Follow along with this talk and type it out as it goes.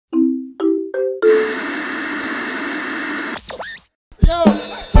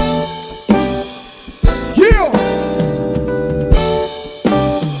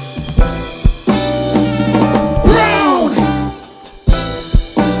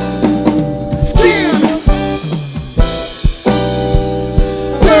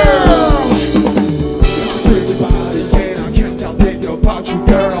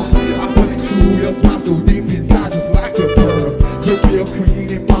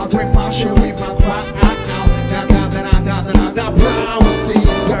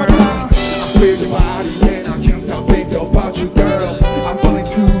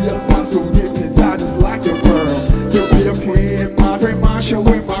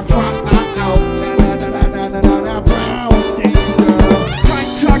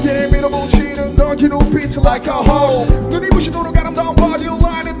like a home. 눈이 부신 도로 아름다운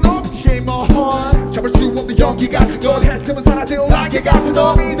bodyline 너 shame my heart. 잡을 수 없는 연기 같은 건 했으면 사라질 날개 같은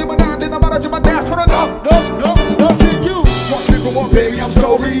너 믿으면 안 돼 나 말하지만 내 손은 no you watch me baby I'm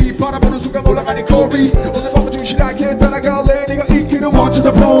sorry 바라보는 순간 올라가는 거리 오늘 밤은 충실하게 따라갈래 네가 있기를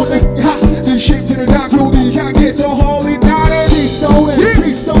원치던 보는 네 심지를 담고 네 향해 더 holy 나를 Please don't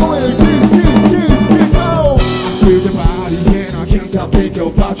please I feel your body and I can't stop thinking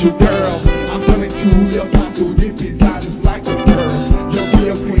about you girl I'm falling to your side so deep inside just like a girl You'll be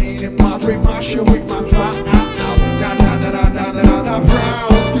a queen in my dream I should with my drop out na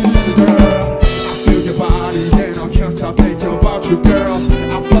brown skin girl I feel your body and I can't stop thinking about you girl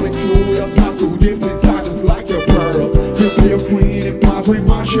I'm falling to your smile so deep inside just like a pearl You'll be a queen in my dream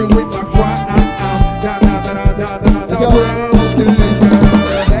I should with my drop out na brown skin girl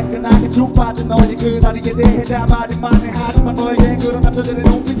매끈하게 주파든 너의 그 다리에 대해 다 말이 하지만 너에게 그런 남자들의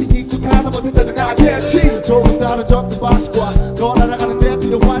눈빛이 익숙하다 못해 짜증나겠지 조금 다른 방식과 너 날아가는데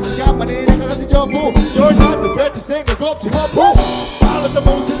필요한 시간만이 내가 가진 전부 You're not the best 생각 없지 허포 말랐다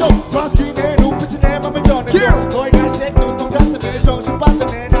못해도 브라운스킨의 눈빛이 내 맘을 전해줘 너의 갈색 눈동자 때문에 정신 바짝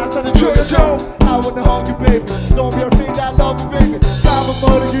내 나사를 조여줘 I wanna hug you baby Don't be afraid I love you baby 까만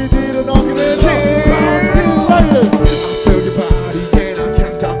머리 길이를 넘기는 브라운스킨 라이트 I feel your body and I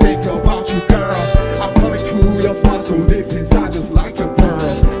can't stop thinking about you girl I'm falling to your smile so deep inside just like a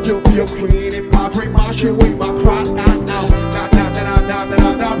pearl You'll be a queen in my dream I should wait my cry out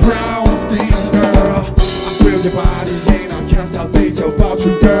brown skin girl I feel your body and I can't stop thinking about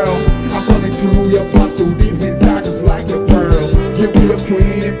you girl I'm falling through your smile so deep inside just like a pearl You'll be a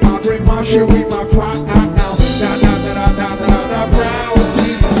queen in my dream I should wait my cry out brown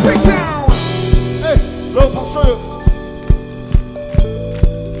skin break down Hey 여러분 박수 쳐요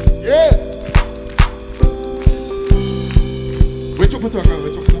예 왼쪽부터 할까요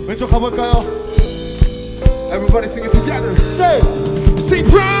왼쪽부터 왼쪽 가볼까요 Everybody sing it together. Say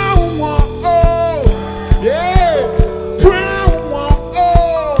brown one, oh, yeah. Brown one,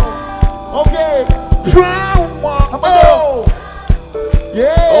 oh, okay. Brown one, oh,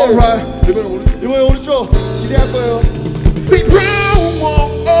 yeah. Alright. 이번에 오른쪽 기대할 거예요. Say brown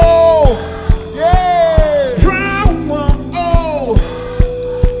one, oh, yeah. Brown one, oh,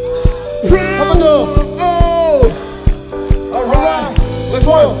 brown one, oh. Alright. Let's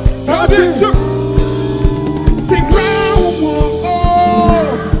go. 다 같이 쭉. Say brown one,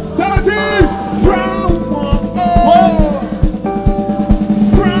 oh, 다 같이 brown one, oh,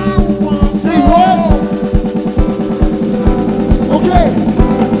 brown one, say what? Okay.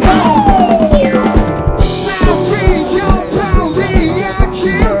 Now free your body, I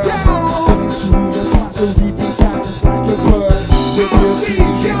can't down. So deep inside, just like a bird. See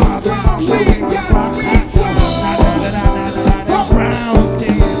your body, got me drowned. Brown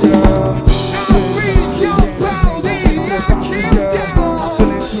skin girl. Now free your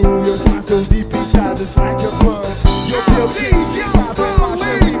so deep inside just like a bird You'll be okay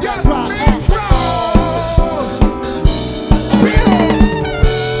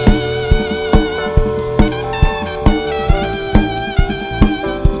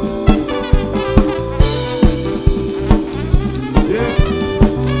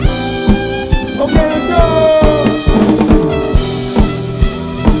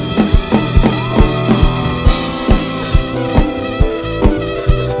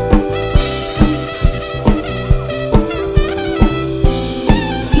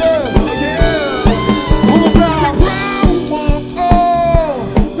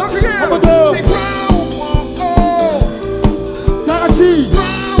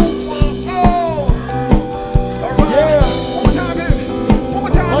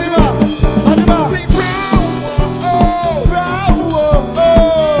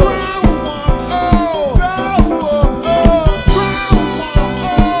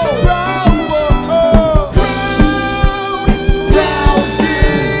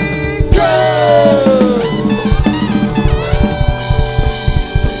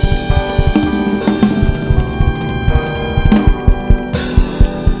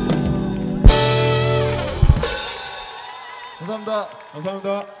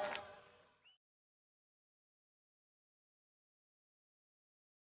감사합니다.